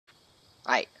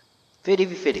Alright,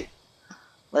 50v50.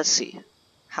 Let's see.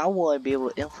 How will I be able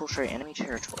to infiltrate enemy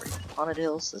territory? Haunted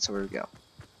Hills, that's where we go.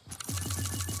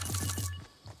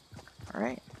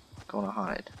 Alright, going to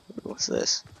Haunted. Ooh, what's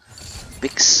this?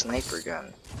 Big sniper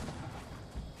gun.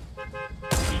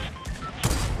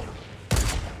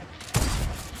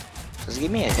 Does it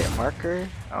give me a hit marker?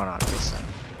 Oh no, it doesn't.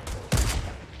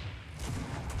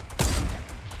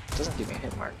 It doesn't give me a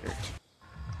hit marker.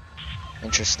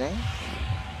 Interesting.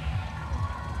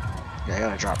 Yeah, I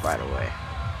gotta drop right away.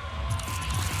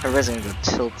 Everybody's gonna go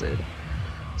tilted,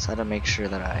 so I had to make sure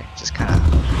that I just kind of.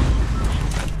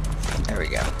 There we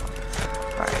go.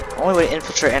 Alright, only way to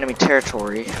infiltrate enemy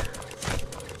territory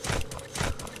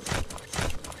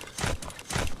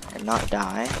and not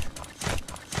die.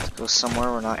 Let's go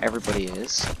somewhere where not everybody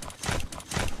is.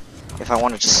 If I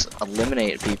want to just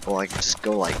eliminate people, I can just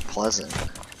go like Pleasant.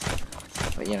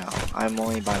 But you know, I'm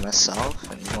only by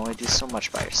myself, and you can only do so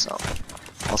much by yourself.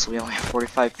 Also, we only have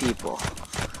 45 people.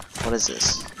 What is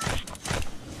this?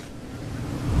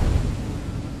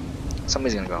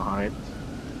 Somebody's gonna go haunted.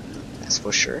 That's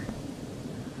for sure.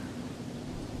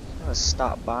 I'm gonna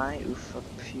stop by, oof up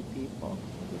a few people.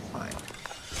 We'll be fine.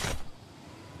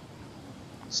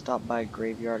 Stop by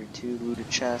graveyard or two, loot a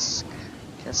chest,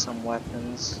 get some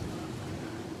weapons.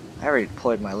 I already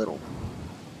deployed my little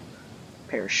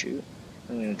parachute.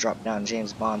 I'm gonna drop down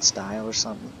James Bond style or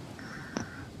something.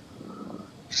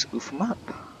 Just oof them up.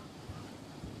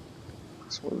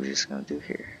 That's what we're just gonna do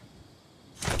here.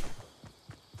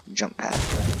 Jump pad.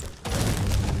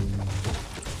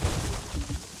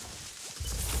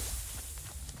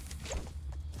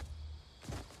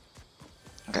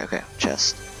 Okay,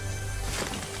 chest.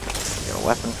 Get a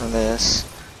weapon from this.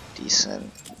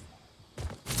 Decent.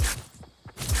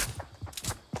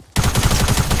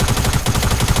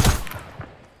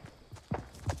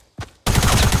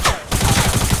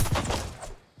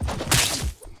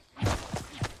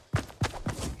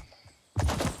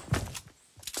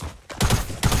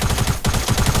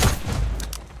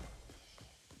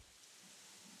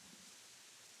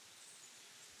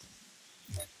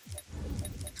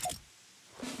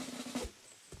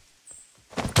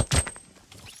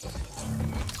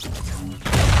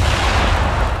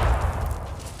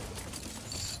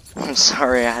 I'm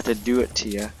sorry I had to do it to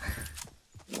you.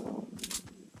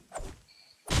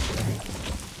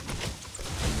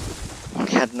 I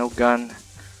had no gun.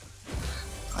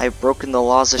 I've broken the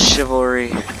laws of chivalry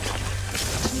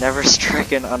to never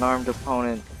strike an unarmed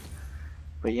opponent.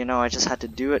 But you know, I just had to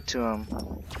do it to him.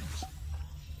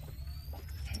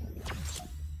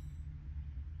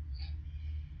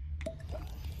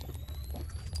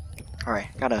 Alright,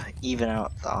 gotta even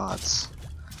out the odds.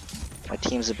 My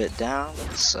team's a bit down,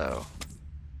 so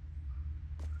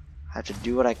I have to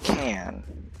do what I can.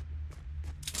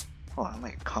 Oh, I'm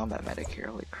like a combat medic here,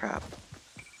 holy crap.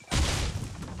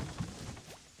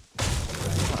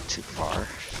 Not too far,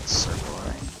 circle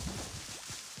right.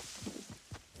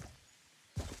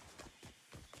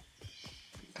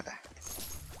 Okay.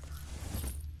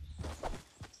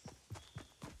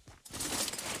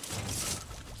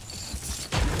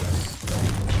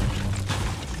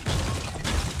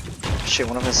 Shit,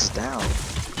 one of us is down.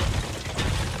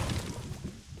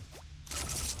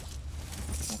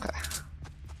 Okay.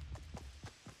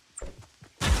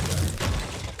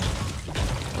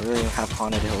 I really have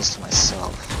Haunted Hills to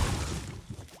myself.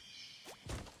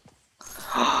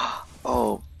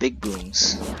 Oh, big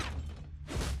booms.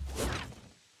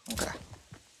 Okay.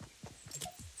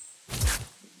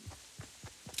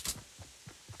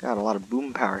 Got a lot of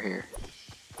boom power here.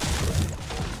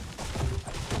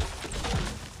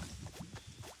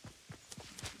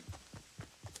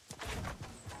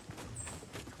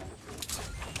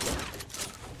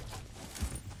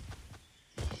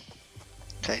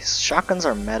 Okay, shotguns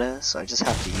are meta, so I just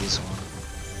have to use one.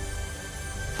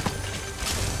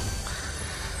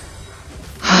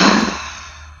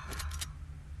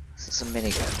 This is a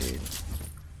minigun, dude.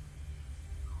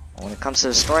 When it comes to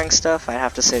destroying stuff, I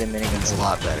have to say the minigun's a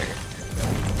lot better.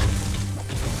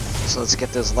 So let's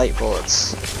get those light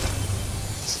bullets.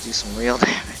 Let's do some real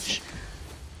damage.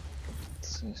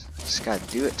 Just gotta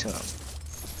do it to him.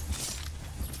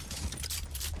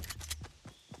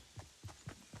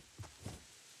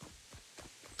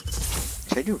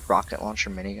 Should I do rocket launcher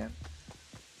minigun?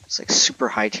 It's like super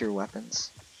high tier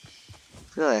weapons.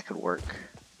 I feel like that could work.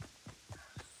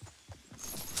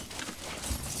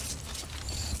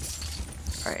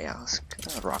 Alright, yeah, let's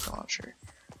get a rocket launcher.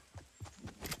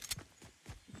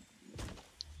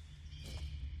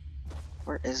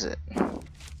 Where is it?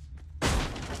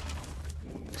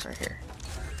 It's right here.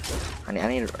 I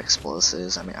need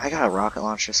explosives. I mean, I got a rocket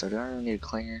launcher, so do I really need a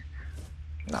clinger?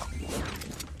 No.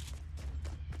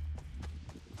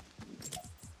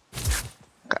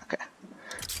 Okay.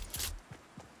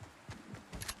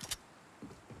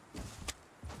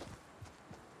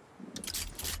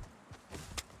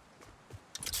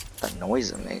 The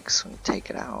noise it makes when you take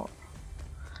it out.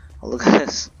 Oh, look at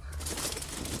this.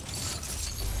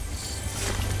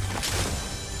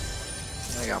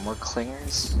 I got more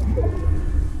clingers.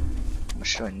 How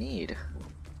much do I need?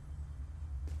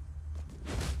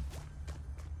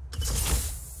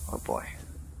 Oh boy.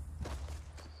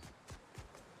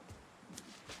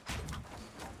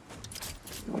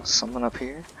 Something up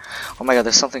here? Oh my god,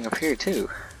 there's something up here too.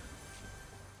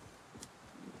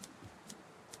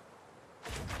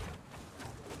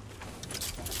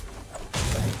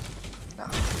 No.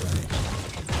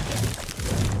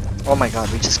 Oh my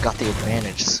god, we just got the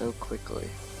advantage so quickly.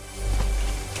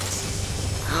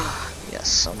 Yes,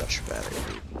 so much better,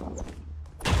 dude.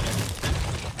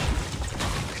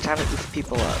 Time to oof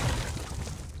people up.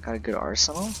 Got a good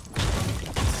arsenal?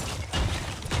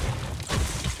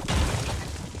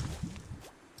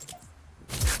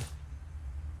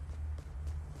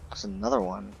 There's another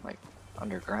one, like,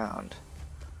 underground.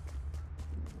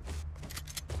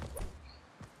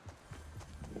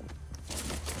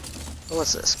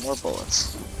 What's this? More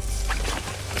bullets.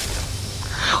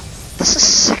 That's a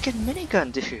second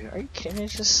minigun, dude! Are you kidding me?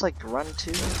 It's just like run to.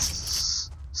 It's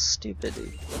stupid,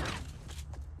 dude.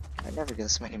 I never get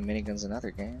this many miniguns in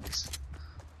other games.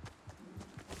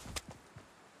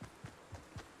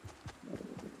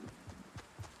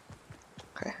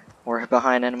 Okay, we're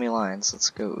behind enemy lines. Let's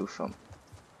go oof them.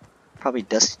 Probably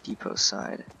Dusty Depot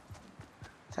side,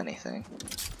 if anything.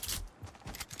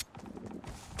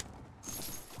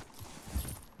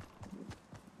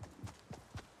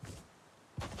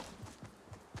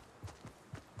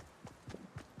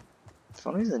 If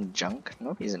only's in junk?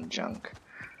 Nobody's in junk.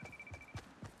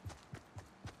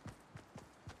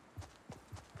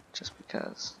 Just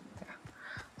because. Yeah.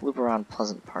 Loop around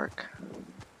Pleasant Park.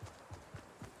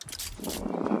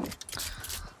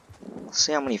 Let's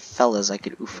see how many fellas I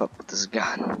could oof up with this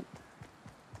gun.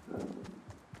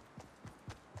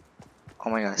 Oh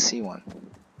my god, I see one.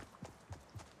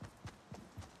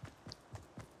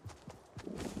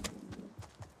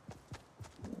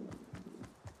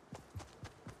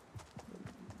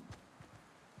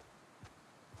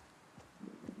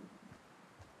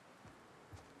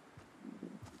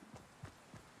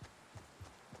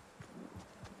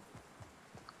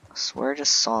 I swear I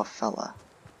just saw a fella.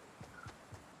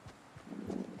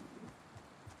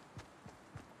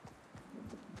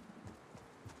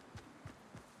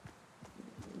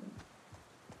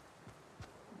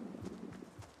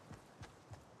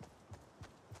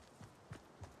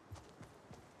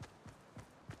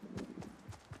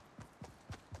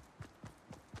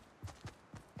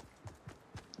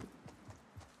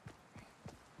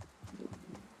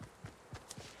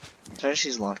 Did I just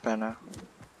use launchpad now?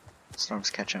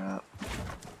 Storm's catching up.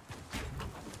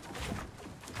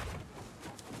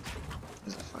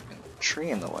 There's a fucking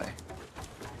tree in the way.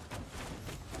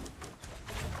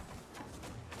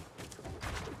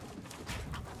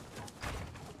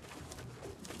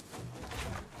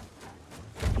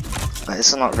 This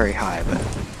is not very high, but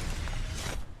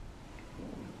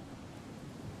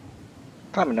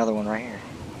probably another one right here.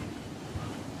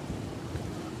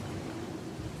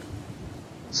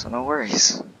 So no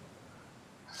worries.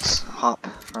 Just hop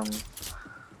from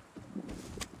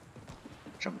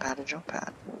jump pad to jump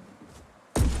pad.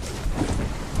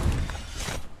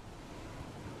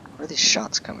 Where are these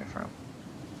shots coming from?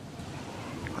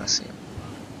 I see them.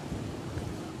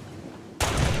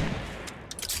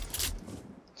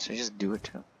 Should I just do it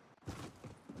too?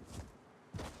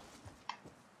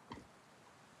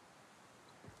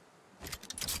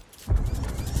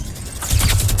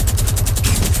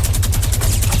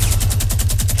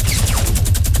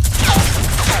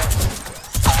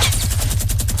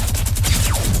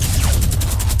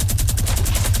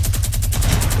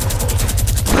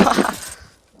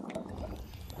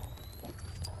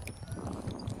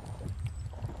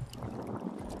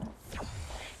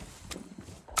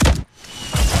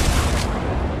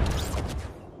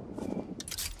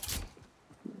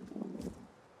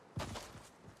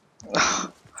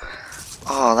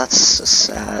 Oh, that's so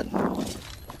sad.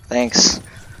 Thanks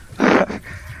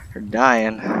for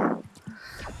dying.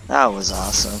 That was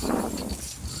awesome.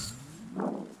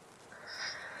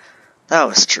 That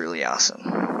was truly awesome.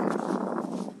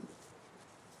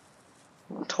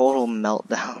 Total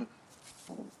meltdown.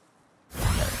 I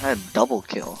had a double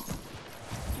kill.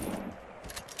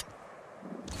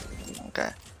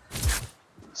 Okay.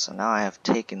 So now I have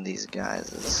taken these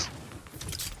guys.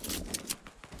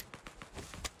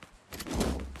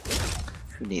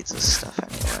 Who needs this stuff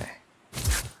anyway?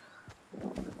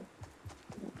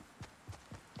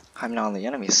 I'm now on the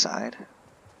enemy side.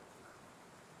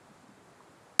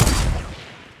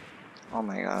 Oh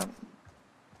my god.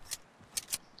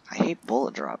 I hate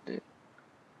bullet drop, dude.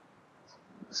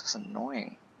 This is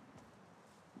annoying.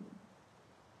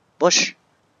 Bush!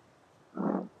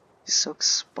 He's so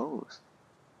exposed.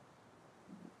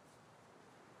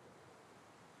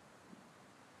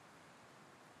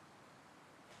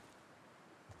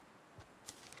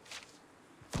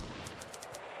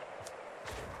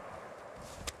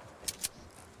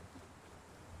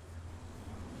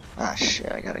 Ah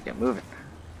shit, I gotta get moving.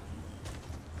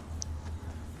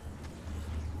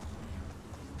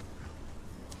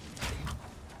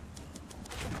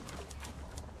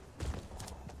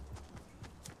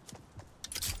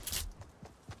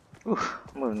 Ooh,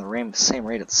 I'm moving the same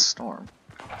rate as the storm.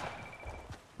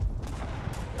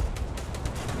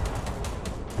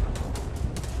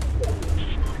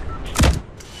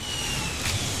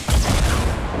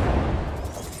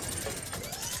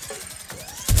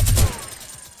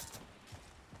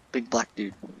 Big black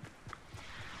dude.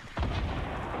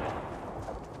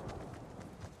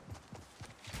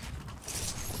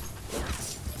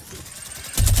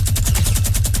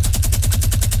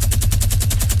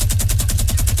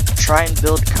 Try and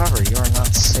build cover, you are not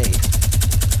safe.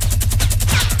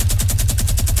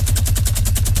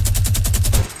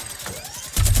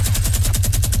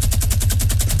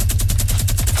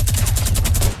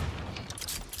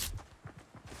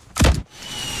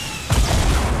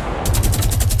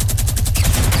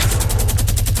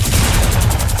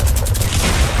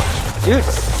 Dude,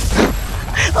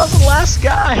 that was the last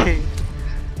guy!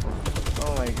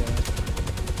 Oh my god.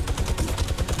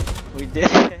 We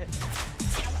did it!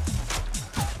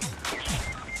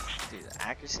 Dude, the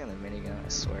accuracy on the minigun, I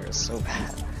swear, is so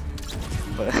bad.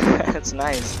 But it's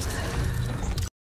nice.